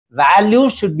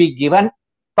values should be given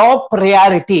top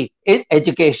priority in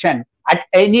education at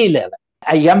any level.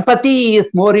 Empathy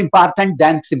is more important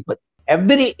than sympathy.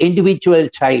 Every individual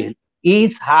child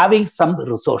is having some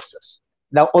resources.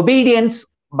 The obedience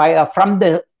by a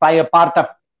part of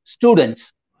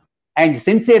students and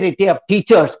sincerity of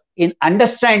teachers in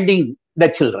understanding the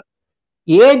children.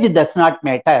 Age does not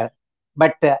matter,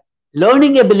 but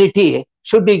learning ability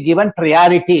should be given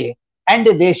priority and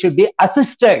they should be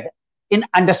assisted in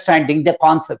understanding the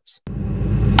concepts.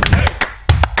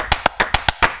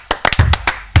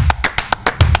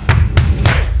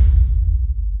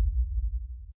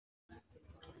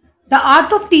 The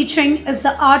art of teaching is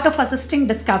the art of assisting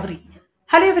discovery.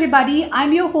 Hello, everybody.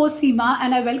 I'm your host, Seema,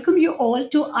 and I welcome you all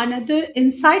to another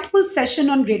insightful session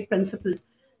on great principles.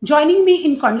 Joining me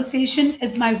in conversation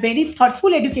is my very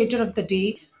thoughtful educator of the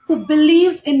day who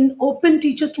believes in open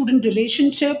teacher student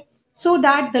relationship so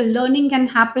that the learning can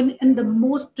happen in the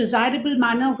most desirable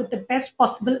manner with the best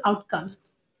possible outcomes.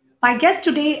 My guest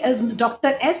today is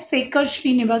Dr. S. Sekar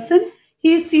Srinivasan.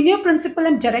 He is Senior Principal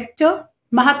and Director,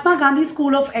 Mahatma Gandhi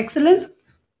School of Excellence,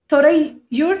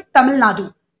 Thuraiyur, Tamil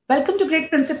Nadu. Welcome to Great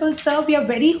Principles, sir. We are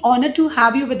very honored to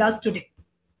have you with us today.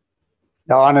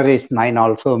 The honor is mine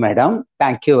also, madam.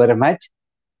 Thank you very much.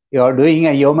 You are doing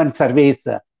a human service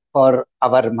for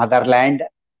our motherland,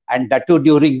 and that too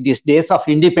during these days of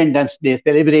Independence Day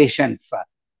celebrations.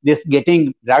 This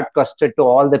getting broadcasted to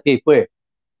all the people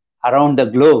around the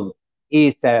globe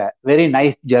is a very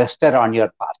nice gesture on your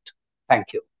part.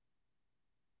 Thank you.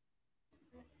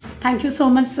 Thank you so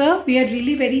much, sir. We are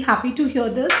really very happy to hear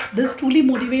this. This truly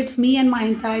motivates me and my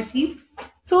entire team.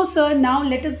 So, sir, now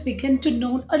let us begin to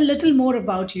know a little more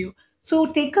about you. So,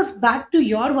 take us back to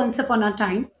your once upon a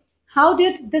time. How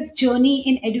did this journey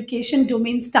in education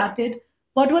domain started?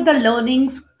 What were the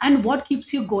learnings and what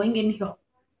keeps you going in here?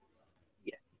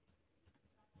 Yeah.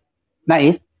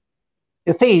 Nice.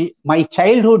 You see, my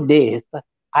childhood days,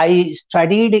 I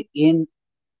studied in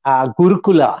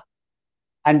Gurukula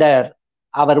under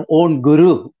our own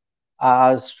Guru,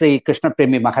 Sri Krishna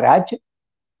Premi Maharaj,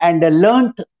 and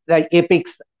learnt the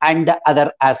epics and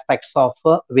other aspects of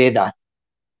Vedas.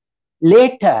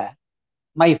 Later,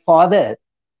 my father,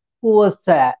 who was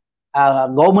a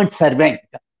government servant,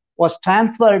 was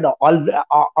transferred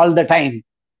all the time.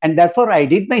 And therefore, I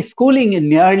did my schooling in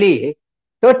nearly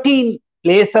 13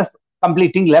 places,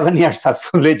 completing 11 years of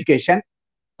school education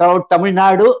throughout Tamil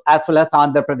Nadu as well as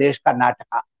Andhra Pradesh,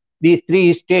 Karnataka. These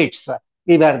three states,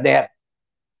 we were there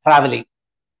traveling.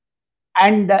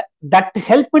 And that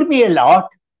helped me a lot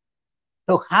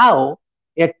to have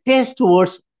a taste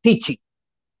towards teaching.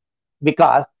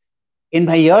 Because in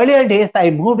my earlier days, I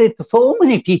moved with so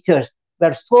many teachers who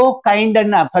were so kind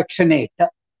and affectionate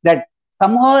that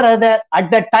somehow or other, at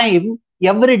that time,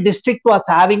 every district was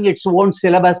having its own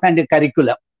syllabus and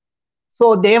curriculum.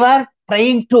 So they were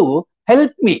trying to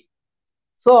help me.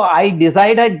 So I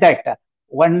decided that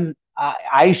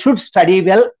I should study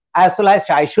well as well as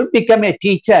I should become a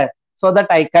teacher so that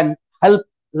I can help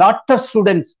lot of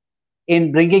students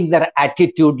in bringing their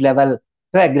attitude level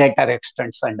to a greater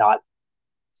extent and all.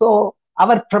 So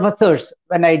our professors,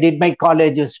 when I did my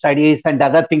college studies and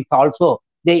other things also,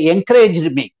 they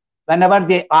encouraged me. Whenever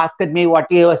they asked me what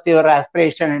was your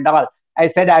aspiration and all, I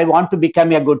said, I want to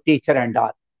become a good teacher and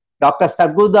all. Dr.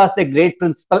 Sargudas, the great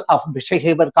principal of Bishop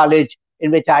Haber College, in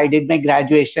which I did my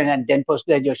graduation and then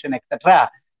post-graduation, etc.,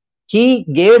 he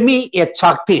gave me a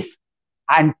chalk piece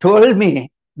and told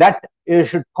me that you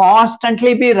should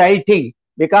constantly be writing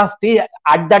because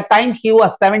at that time he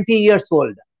was 70 years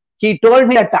old. He told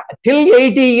me that till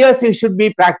 80 years you should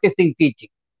be practicing teaching.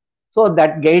 So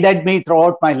that guided me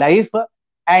throughout my life,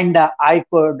 and I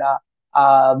could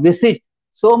visit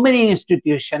so many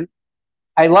institutions.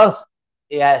 I was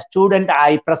a student.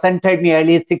 I presented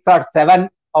nearly 6 or 7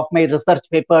 of my research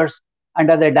papers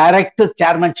under the direct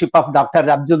chairmanship of Dr.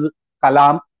 Abdul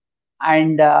Kalam,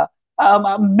 and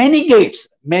many gates,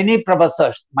 many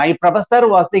professors. My professor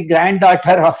was the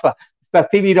granddaughter of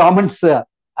C.V. Raman's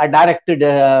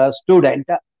directed student.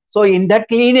 So in that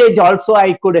lineage also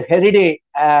I could inherit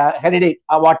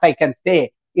what I can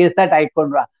say is that I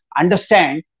could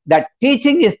understand that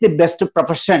teaching is the best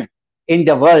profession in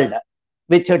the world,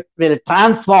 which will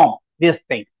transform this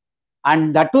thing.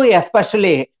 And that too,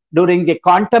 especially during the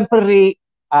contemporary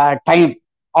time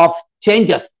of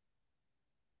changes.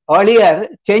 Earlier,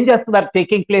 changes were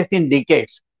taking place in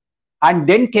decades and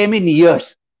then came in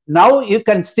years. Now you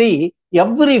can see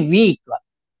every week,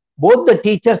 both the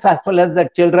teachers as well as the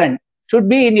children should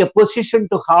be in a position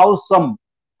to have some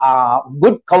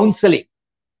good counseling.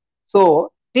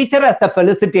 So teacher as a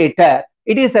felicitator,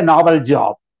 it is a novel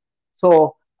job.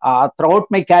 So throughout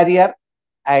my career,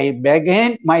 I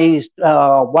began my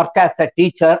work as a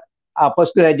teacher, a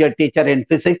postgraduate teacher in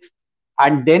physics.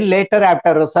 And then later,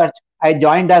 after research, I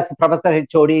joined as Professor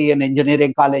HOD in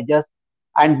engineering colleges.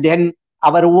 And then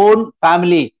our own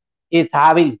family is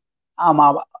having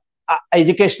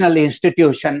educational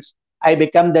institutions. I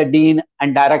become the dean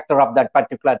and director of that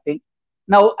particular thing.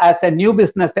 Now, as a new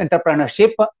business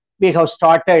entrepreneurship, we have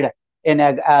started in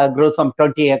a gruesome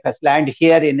 20 acres land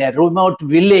here in a remote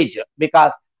village,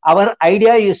 because our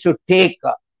idea is to take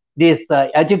this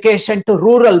education to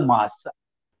rural mass.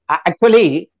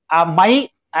 Actually, my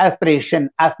aspiration,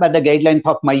 as per the guidelines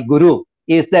of my guru,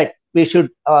 is that we should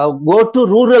go to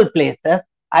rural places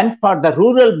and for the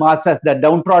rural masses, the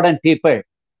downtrodden people,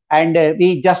 and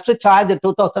we just charge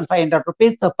 2,500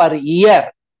 rupees per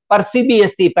year per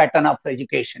CBSE pattern of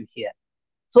education here.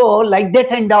 So, like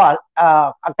that and all,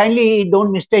 kindly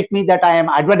don't mistake me that I am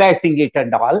advertising it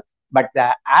and all, but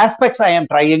the aspects I am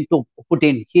trying to put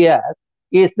in here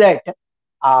is that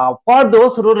for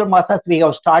those rural masses, we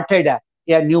have started a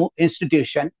new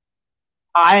institution.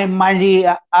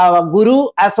 My guru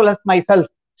as well as myself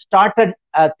started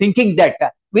thinking that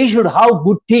we should have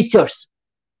good teachers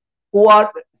who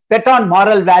are set on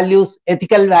moral values,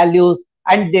 ethical values,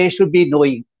 and they should be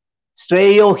knowing.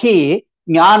 Shreyo hi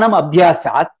jnanam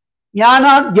abhyasat,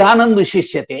 jnanat jnanam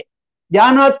vishishyate,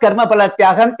 jnanat karma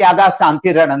palatyagam tyaga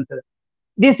santiranant.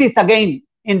 This is again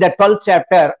in the 12th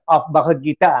chapter of Bhagavad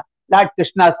Gita. Lord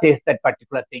Krishna says that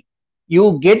particular thing.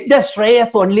 You get the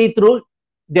Shreyas only through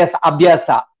this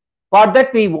abhyasa. For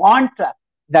that, we want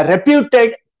the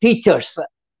reputed teachers.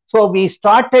 So we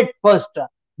started first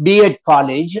B.Ed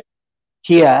college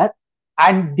here,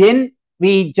 and then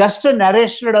we just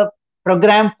nourished a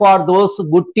program for those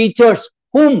good teachers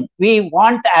whom we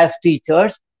want as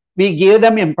teachers. We gave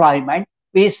them employment.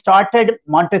 We started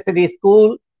Montessori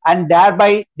school, and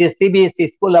thereby the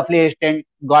CBSE school affiliation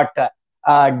got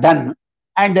done.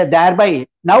 And thereby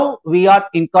now we are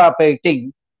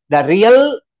incorporating the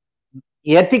real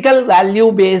ethical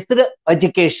value based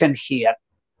education here.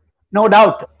 No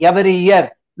doubt, every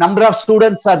year number of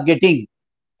students are getting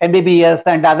MBBS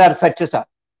and other such as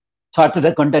chartered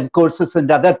accountant courses and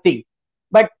other things.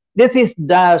 But this is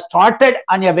started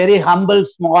on a very humble,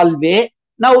 small way.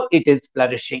 Now it is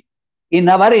flourishing. In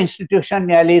our institution,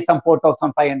 nearly some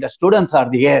 4,500 students are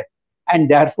there. And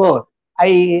therefore,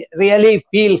 I really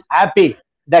feel happy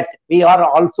that we are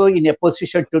also in a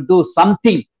position to do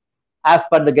something as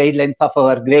per the guidelines of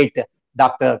our great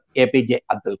Dr. APJ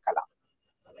Abdul Kalam.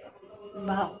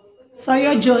 Wow. So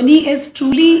your journey is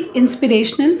truly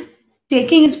inspirational,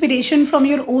 taking inspiration from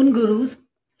your own gurus,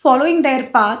 following their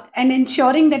path, and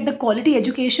ensuring that the quality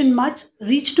education must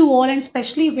reach to all, and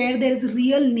especially where there is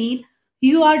real need.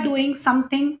 You are doing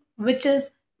something which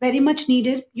is very much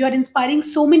needed. You are inspiring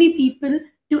so many people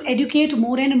to educate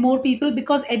more and more people,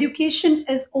 because education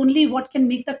is only what can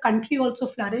make the country also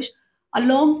flourish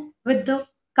along with the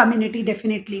community,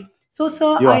 definitely. So,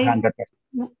 sir, You are 100%.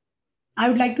 I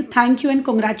would like to thank you and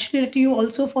congratulate you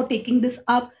also for taking this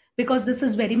up, because this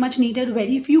is very much needed.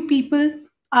 Very few people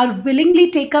are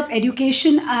willingly take up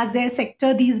education as their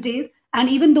sector these days, and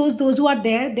even those who are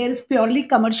there is purely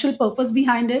commercial purpose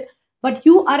behind it. But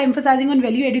you are emphasizing on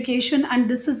value education, and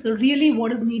this is really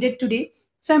what is needed today.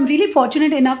 So I'm really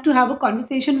fortunate enough to have a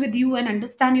conversation with you and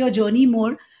understand your journey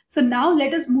more. So now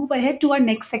let us move ahead to our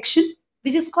next section,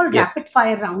 which is called Yes, rapid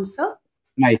fire round, sir.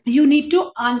 nice. You need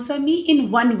to answer me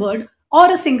in one word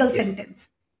or a single Yes, sentence.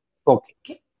 okay.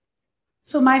 Okay.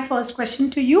 So, my first question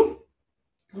to you,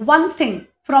 one thing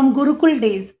from Gurukul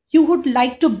days you would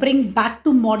like to bring back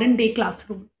to modern day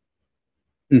classroom.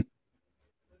 Mm.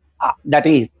 That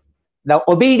is the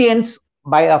obedience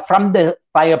by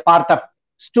a part of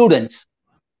students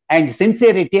and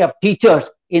sincerity of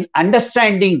teachers in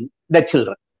understanding the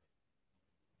children.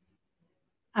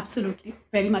 Absolutely.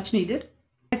 Very much needed.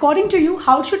 According to you,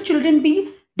 how should children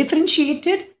be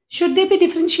differentiated? Should they be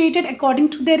differentiated according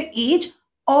to their age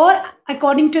or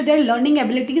according to their learning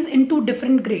abilities into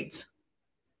different grades?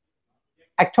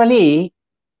 Actually,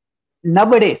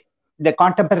 nowadays, the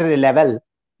contemporary level,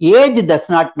 age does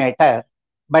not matter,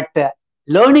 but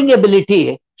learning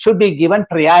ability should be given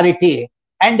priority,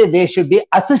 and they should be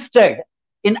assisted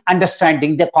in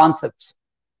understanding the concepts.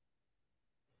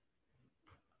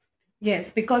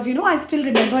 Yes, because I still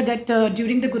remember that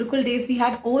during the Gurukul days, we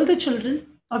had all the children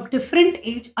of different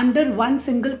age under one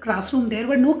single classroom. There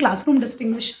were no classroom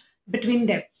distinguish between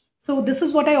them. So this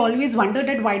is what I always wondered,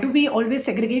 that why do we always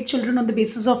segregate children on the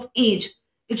basis of age?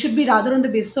 It should be rather on the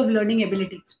basis of learning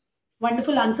abilities.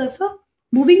 Wonderful answer, sir.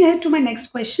 Moving ahead to my next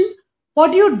question.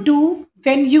 What do you do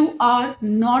when you are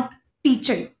not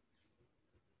teaching?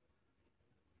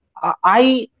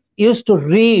 I used to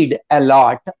read a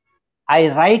lot. I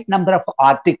write number of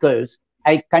articles.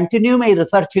 I continue my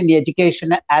research in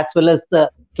education as well as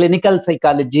clinical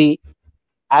psychology,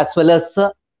 as well as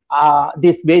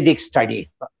these Vedic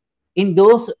studies. In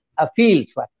those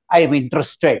fields, I am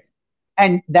interested,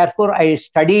 and therefore I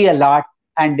study a lot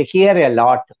and hear a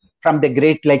lot from the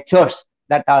great lectures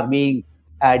that are being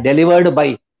delivered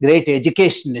by great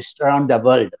educationists around the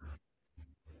world.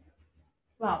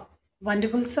 Wow,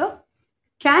 wonderful, sir.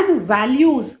 Can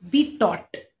values be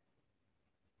taught?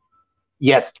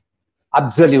 Yes,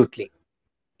 absolutely.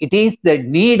 It is the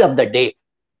need of the day,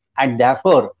 and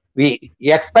therefore we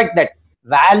expect that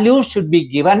values should be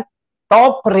given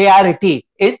top priority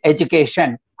in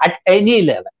education at any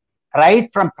level, right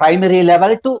from primary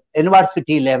level to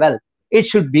university level. It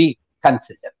should be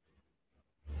considered.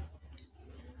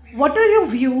 What are your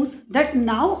views that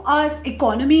now our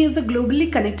economy is a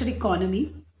globally connected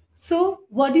economy? So,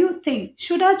 what do you think?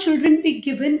 Should our children be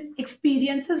given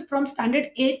experiences from Standard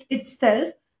 8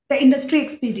 itself, the industry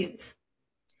experience?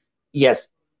 Yes,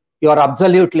 you are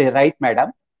absolutely right,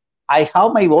 madam. I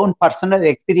have my own personal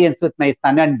experience with my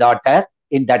son and daughter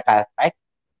in that aspect.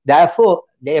 Therefore,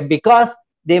 because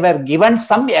they were given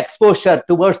some exposure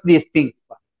towards these things,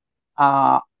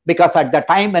 because at the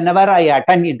time, whenever I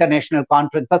attend international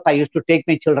conferences, I used to take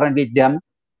my children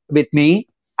with me,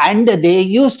 and they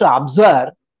used to observe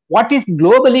what is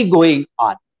globally going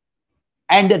on.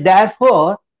 And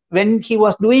therefore, when he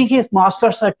was doing his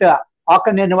master's at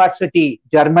Aachen University,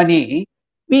 Germany,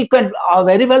 we can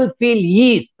very well feel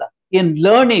ease in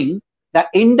learning the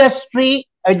industry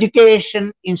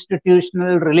education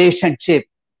institutional relationship.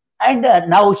 And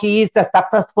now he is a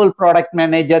successful product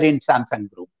manager in Samsung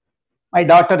Group. My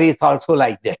daughter is also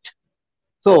like that.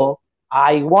 So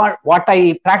I want what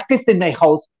I practice in my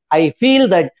house. I feel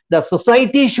that the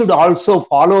society should also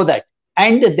follow that,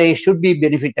 and they should be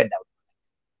benefited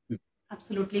out.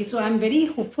 Absolutely. So, I'm very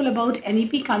hopeful about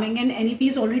NEP coming in. NEP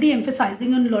is already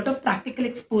emphasizing on a lot of practical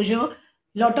exposure,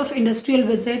 lot of industrial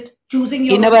visit, choosing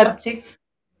your In own our subjects.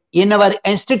 in our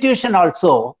institution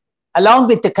also, along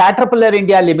with the Caterpillar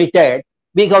India Limited,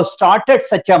 we have started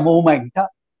such a movement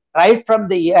right from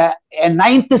the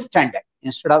ninth standard.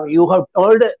 Instead of you have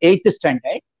told eighth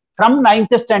standard, from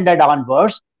ninth standard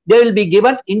onwards, they will be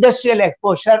given industrial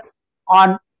exposure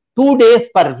on 2 days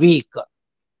per week.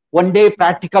 One day Yeah.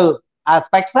 practical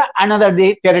aspects, another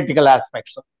day theoretical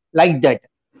aspects, like that.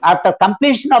 After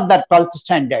completion of the 12th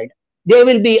standard, they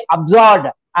will be absorbed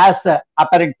as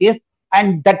apprentice,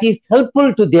 and that is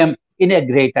helpful to them in a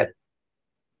greater.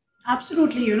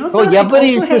 Absolutely. So Sir, it every also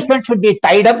helps. institution should be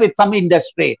tied up with some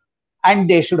industry, and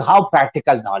they should have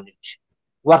practical knowledge.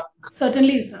 Work.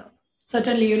 Certainly, sir.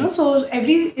 Certainly, so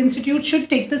every institute should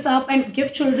take this up and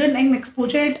give children an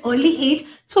exposure at early age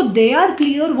so they are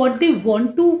clear what they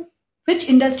want to, which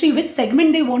industry, which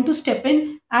segment they want to step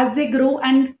in as they grow.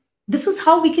 And this is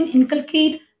how we can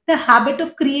inculcate the habit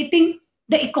of creating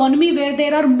the economy where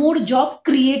there are more job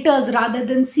creators rather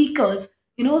than seekers.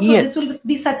 So Yes, this will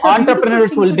be such a beautiful entrepreneurs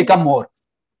thing will to do. become more.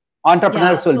 Yeah.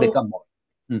 Entrepreneurs will So become more.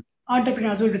 Hmm.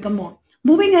 entrepreneurs will become more.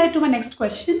 Moving ahead to my next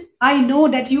question. I know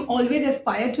that you always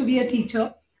aspire to be a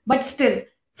teacher, but still,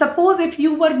 suppose if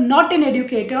you were not an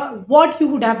educator, what you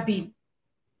would have been?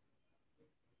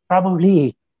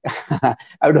 Probably I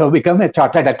would have become a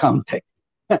chartered accountant.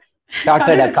 Chartered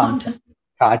Chartered accountant. accountant.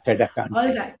 Chartered accountant.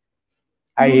 All right.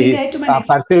 Moving I ahead to my next.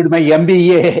 pursued my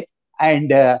MBA,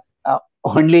 and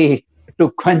only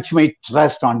to quench my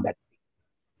trust on that.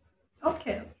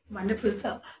 Okay, wonderful,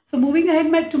 sir. So moving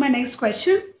ahead to my next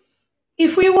question.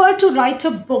 If we were to write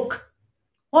a book,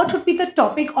 what would be the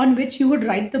topic on which you would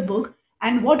write the book,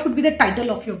 and what would be the title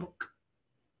of your book?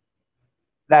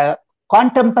 The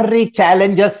contemporary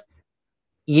challenges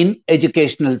in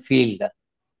educational field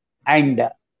and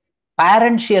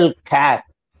parental care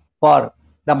for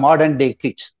the modern day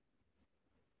kids.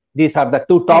 These are the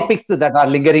two Very. topics that are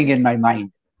lingering in my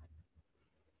mind.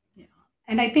 Yeah.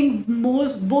 And I think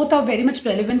both are very much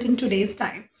relevant in today's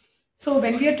time. So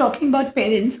when we are talking about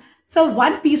parents, so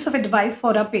one piece of advice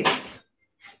for our parents.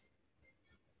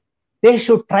 They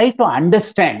should try to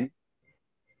understand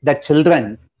the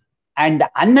children, and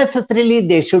unnecessarily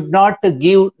they should not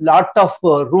give lot of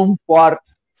room for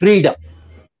freedom.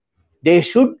 They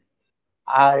should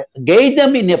guide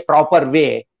them in a proper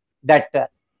way,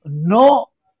 that no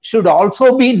should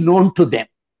also be known to them.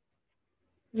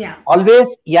 Yeah. Always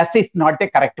yes is not a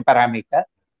correct parameter.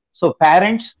 So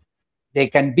parents, they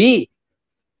can be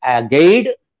a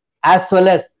guide as well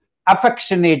as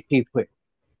affectionate people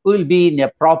who will be in a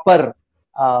proper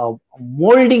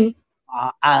molding,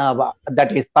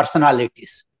 that is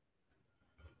personalities.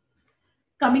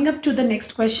 Coming up to the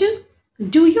next question,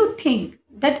 do you think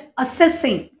that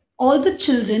assessing all the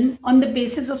children on the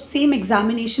basis of same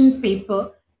examination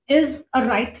paper is a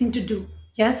right thing to do?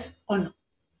 Yes or no?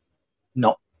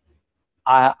 No,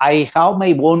 I have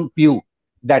my own view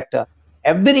that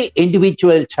every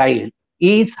individual child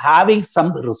is having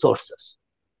some resources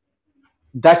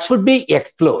that should be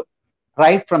explored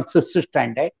right from sister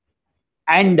standard.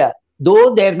 And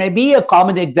though there may be a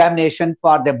common examination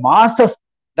for the masses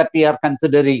that we are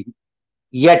considering,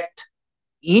 yet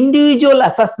individual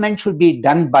assessment should be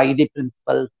done by the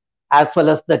principals as well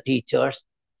as the teachers,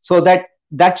 so that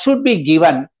that should be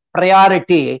given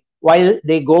priority while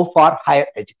they go for higher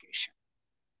education.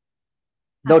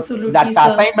 Though that Absolutely, sir.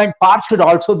 assignment part should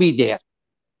also be there,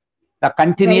 the Very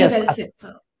continuous well said,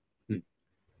 sir.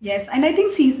 Yes, and I think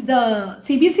the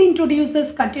CBSE introduced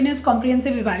this continuous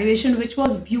comprehensive evaluation, which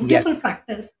was yes. beautiful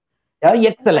practice.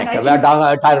 Yes, and Excellent. I think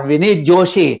Dr. Vineet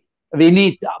Joshi,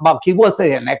 he was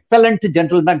an excellent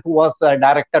gentleman who was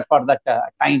director for that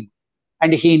time.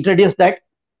 And he introduced that,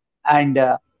 and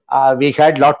we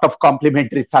had lot of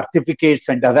complimentary certificates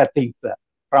and other things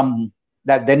from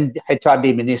the then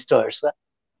HRD ministers.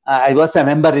 I was a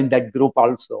member in that group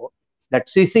also. That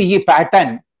CCE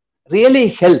pattern really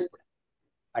helped,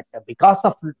 but because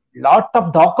of lot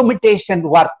of documentation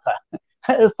work,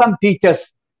 some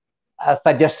teachers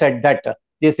suggested that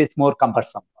this is more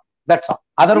cumbersome. That's all.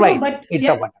 Otherwise, but it's a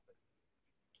yeah, wonderful.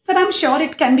 sir, I'm sure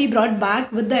it can be brought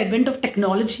back with the advent of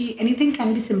technology. Anything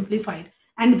can be simplified.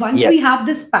 And once Yes, we have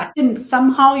this pattern,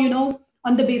 somehow,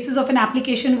 on the basis of an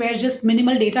application where just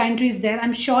minimal data entry is there,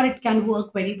 I'm sure it can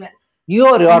work very well. you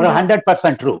are And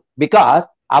 100% true, because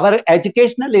our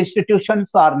educational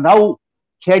institutions are now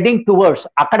heading towards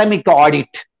academic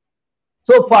audit.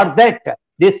 So for yeah, that,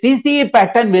 the CCA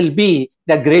pattern will be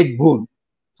the great boon.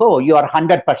 So you are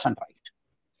 100% right.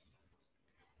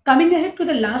 coming ahead to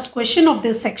the last question of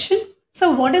this section.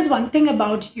 So, what is one thing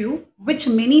about you which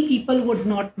many people would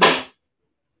not know?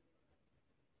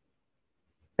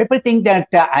 People think that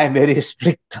I am very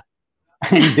strict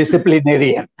and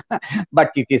disciplinarian,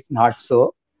 but it is not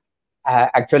so.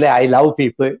 Actually, I love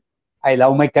people. I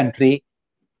love my country.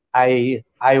 I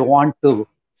want to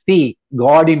see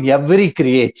God in every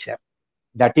creature.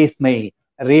 That is my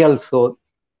real soul.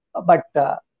 But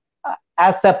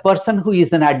as a person who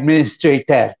is an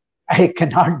administrator, I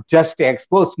cannot just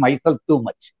expose myself too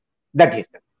much. That is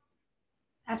it.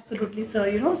 Absolutely,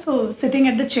 sir. So sitting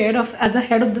at the chair of as a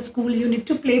head of the school, you need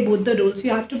to play both the roles.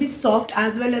 You have to be soft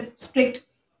as well as strict,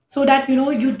 so that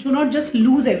you do not just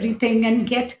lose everything and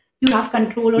get you have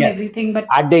control on Yes. everything. But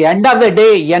At the end of the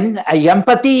day,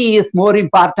 empathy is more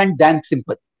important than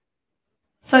sympathy.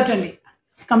 certainly,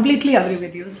 completely agree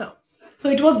with you, sir. So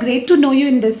it was great to know you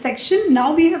in this section.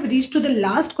 Now we have reached to the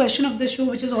last question of the show,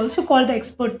 which is also called the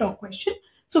expert talk question.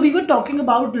 So we were talking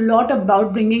about a lot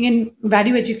about bringing in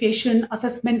value education,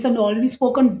 assessments, and all. We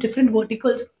spoke on different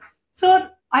verticals. So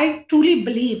I truly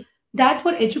believe that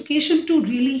for education to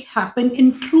really happen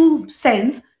in true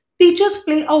sense, teachers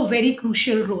play a very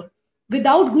crucial role.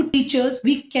 Without good teachers,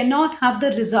 we cannot have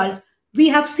the results. We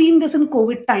have seen this in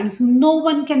COVID times. No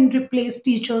one can replace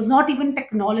teachers, not even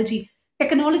technology.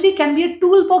 Technology can be a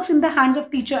toolbox in the hands of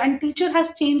teacher, and teacher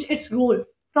has changed its role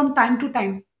from time to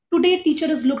time. Today, teacher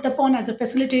is looked upon as a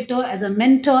facilitator, as a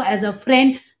mentor, as a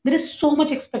friend. There is so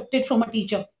much expected from a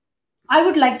teacher. I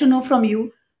would like to know from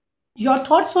you your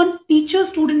thoughts on teacher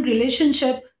student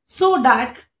relationship so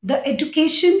that the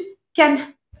education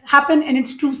can happen in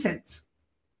its true sense.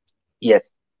 Yes,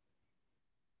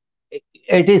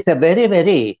 it is a very,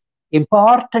 very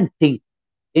important thing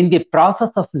in the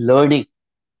process of learning,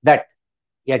 that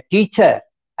a teacher,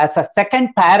 as a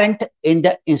second parent in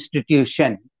the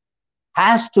institution,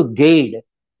 has to guide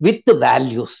with the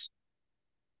values.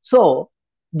 So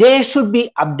they should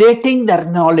be updating their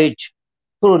knowledge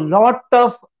through a lot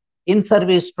of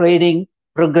in-service training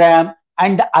program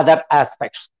and other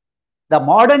aspects. The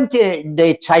modern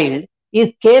day child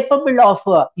is capable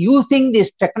of using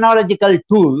this technological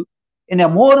tool in a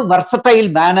more versatile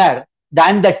manner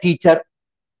than the teacher.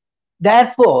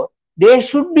 Therefore, they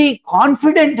should be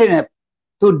confident enough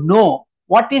to know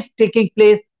what is taking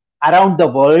place around the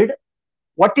world,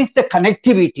 what is the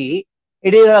connectivity.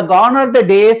 It is gone are the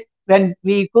days when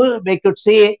we could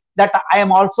say that I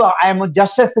am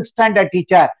just a sixth standard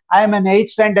teacher, I am an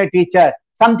eighth standard teacher,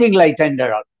 something like that. And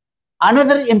all.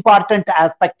 Another important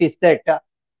aspect is that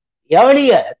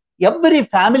earlier every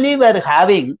family were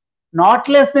having not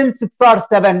less than 6 or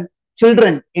 7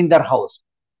 children in their house.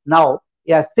 Now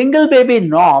a single baby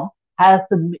norm has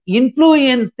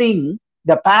influencing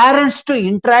the parents to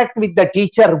interact with the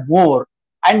teacher more,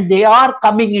 and they are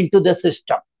coming into the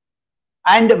system.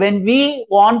 And when we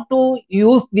want to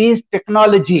use these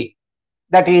technology,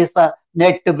 that is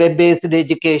net web-based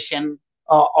education,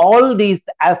 all these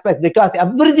aspects, because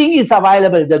everything is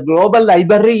available. The global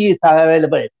library is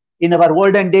available. In our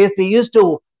olden days, we used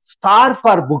to starve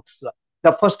for books.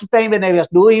 The first time when I was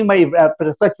doing my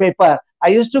research paper, I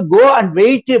used to go and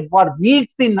wait for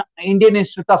weeks in Indian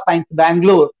Institute of Science,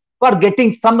 Bangalore, for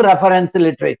getting some reference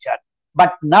literature.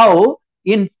 But now,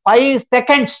 in 5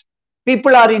 seconds,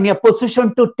 people are in a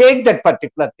position to take that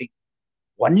particular thing.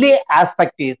 Only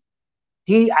aspect is,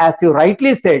 as you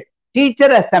rightly said,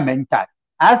 teacher as a mentor,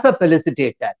 as a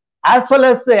felicitator, as well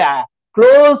as a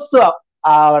close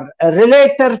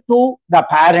relator to the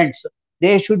parents.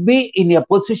 They should be in a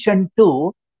position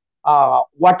to,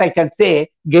 what I can say,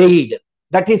 guide.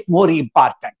 That is more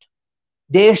important.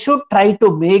 They should try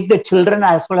to make the children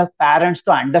as well as parents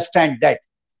to understand that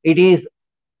it is,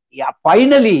 yeah,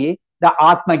 finally the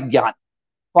Atma Gyan.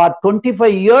 For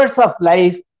 25 years of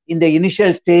life in the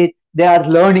initial stage, they are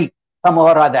learning somehow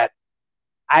or other.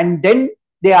 And then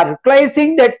they are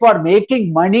realizing that for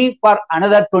making money for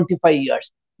another 25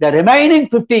 years. The remaining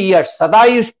 50 years,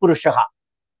 Sadayush Purushaha.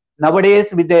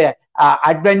 Nowadays, with the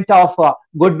advent of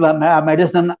good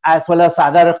medicine as well as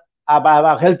other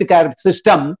healthcare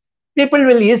system, people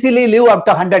will easily live up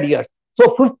to 100 years.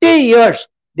 So 50 years,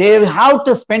 they have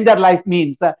to spend their life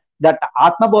means that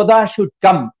Atma Bodha should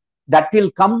come. That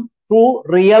will come through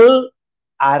real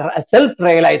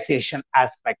self-realization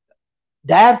aspect.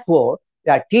 Therefore,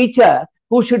 the teacher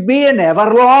who should be an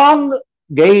everlong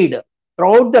guide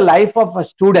throughout the life of a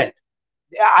student.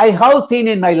 I have seen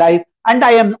in my life, and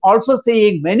I am also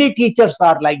seeing many teachers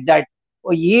are like that.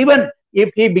 Even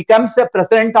if he becomes a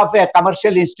president of a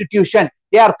commercial institution,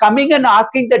 they are coming and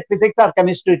asking that physics or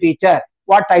chemistry teacher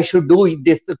what I should do in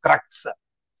this crux.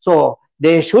 So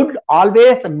they should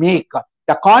always make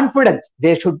the confidence,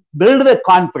 they should build the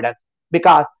confidence,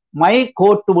 because my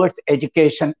quote towards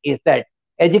education is that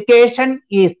education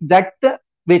is that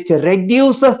which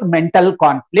reduces mental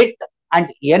conflict and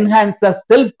enhances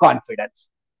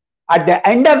self-confidence. At the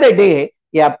end of the day,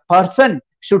 a person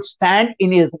should stand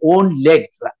in his own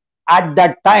legs. At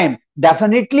that time,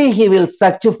 definitely he will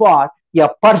search for a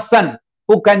person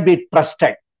who can be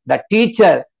trusted. The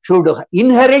teacher should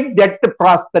inherit that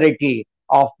prosperity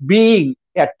of being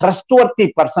a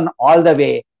trustworthy person all the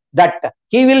way, that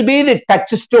he will be the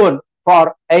touchstone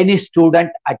for any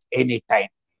student at any time.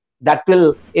 That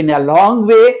will, in a long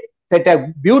way, set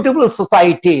a beautiful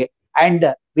society,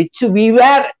 and which we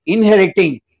were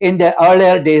inheriting in the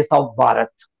earlier days of Bharat.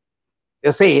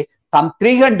 You see, some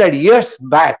 300 years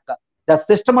back, the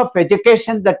system of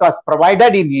education that was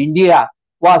provided in India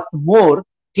was more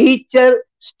teacher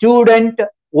student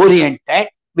oriented,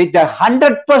 with the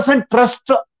 100% trust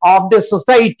of the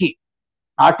society,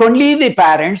 not only the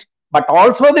parents, but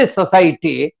also the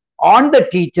society on the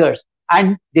teachers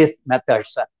and these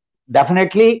methods.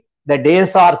 Definitely, the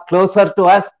days are closer to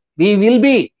us. We will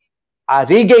be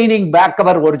regaining back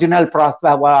our original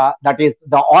that is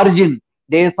the origin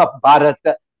days of Bharat.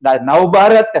 The now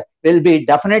Bharat will be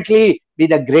definitely be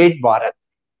the great Bharat.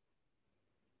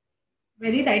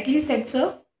 Very rightly said,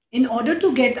 sir. In order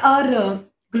to get our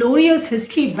glorious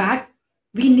history back,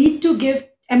 we need to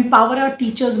empower our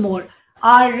teachers more.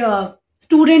 Our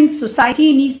students,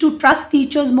 society needs to trust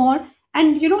teachers more,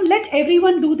 and let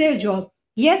everyone do their job.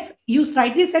 Yes, you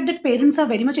rightly said that parents are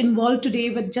very much involved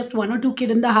today with just one or two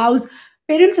kids in the house.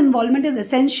 Parents' involvement is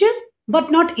essential,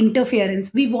 but not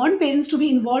interference. We want parents to be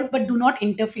involved, but do not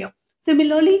interfere.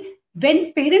 Similarly,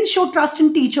 when parents show trust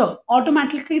in teacher,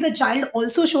 automatically the child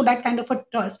also show that kind of a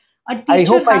trust. A I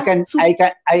hope teacher has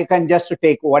I can just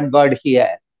take one word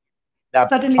here. The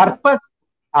certainly, sir. purpose,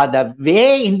 the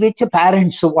way in which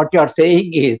parents, what you are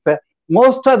saying is,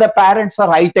 most of the parents are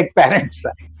high-tech parents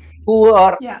who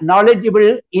are Yeah.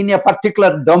 knowledgeable in a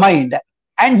particular domain,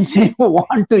 and they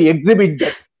want to exhibit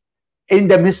that in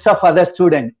the midst of other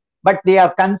students. But they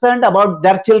are concerned about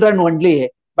their children only.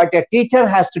 But a teacher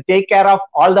has to take care of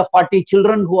all the 40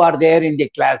 children who are there in the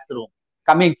classroom,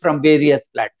 coming from various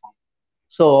platforms.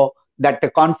 So that the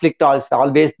conflict is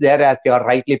always there, as you are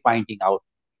rightly pointing out,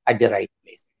 at the right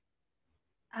place.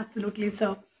 Absolutely,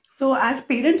 sir. So, as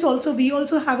parents, also, we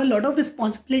also have a lot of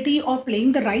responsibility of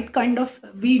playing the right kind of,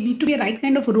 we need to be a right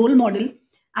kind of role model.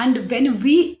 And when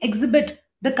we exhibit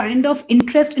the kind of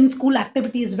interest in school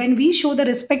activities, when we show the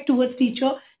respect towards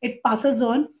teacher, it passes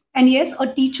on. And yes, a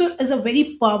teacher is a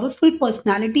very powerful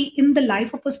personality in the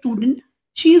life of a student.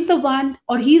 She is the one,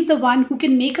 or he's the one, who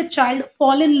can make a child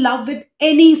fall in love with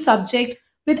any subject,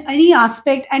 with any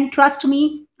aspect. And trust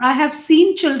me, I have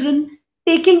seen children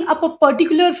taking up a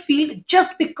particular field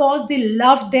just because they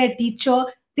loved their teacher,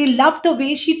 They loved the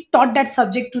way she taught that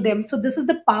subject to them. So this is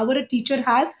the power a teacher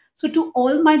has. So to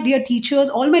all my dear teachers,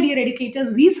 all my dear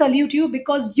educators, we salute you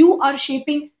because you are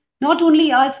shaping not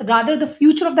only us, rather the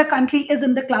future of the country is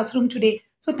in the classroom today.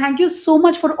 So thank you so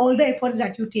much for all the efforts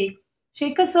that you take.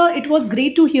 Shekhar sir, it was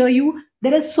great to hear you.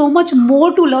 There is so much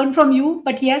more to learn from you,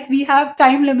 but yes, we have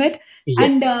time limit, Yes,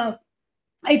 and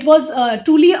it was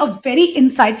truly a very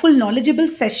insightful, knowledgeable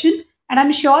session, and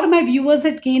I'm sure my viewers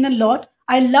had gained a lot.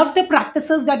 I love the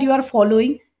practices that you are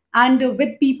following, and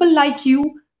with people like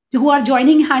you who are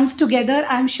joining hands together,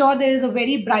 I'm sure there is a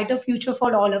very brighter future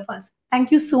for all of us. Thank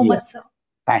you so yes. much, sir.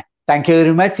 Thank you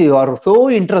very much. You are so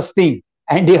interesting,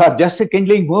 and you are just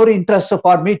kindling more interest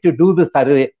for me to do the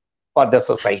survey for the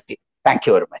society. Thank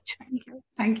you very much. Thank you.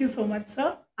 Thank you so much,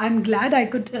 sir. I'm glad I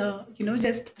could,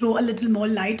 just throw a little more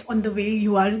light on the way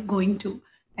you are going to.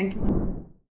 Thank you so much.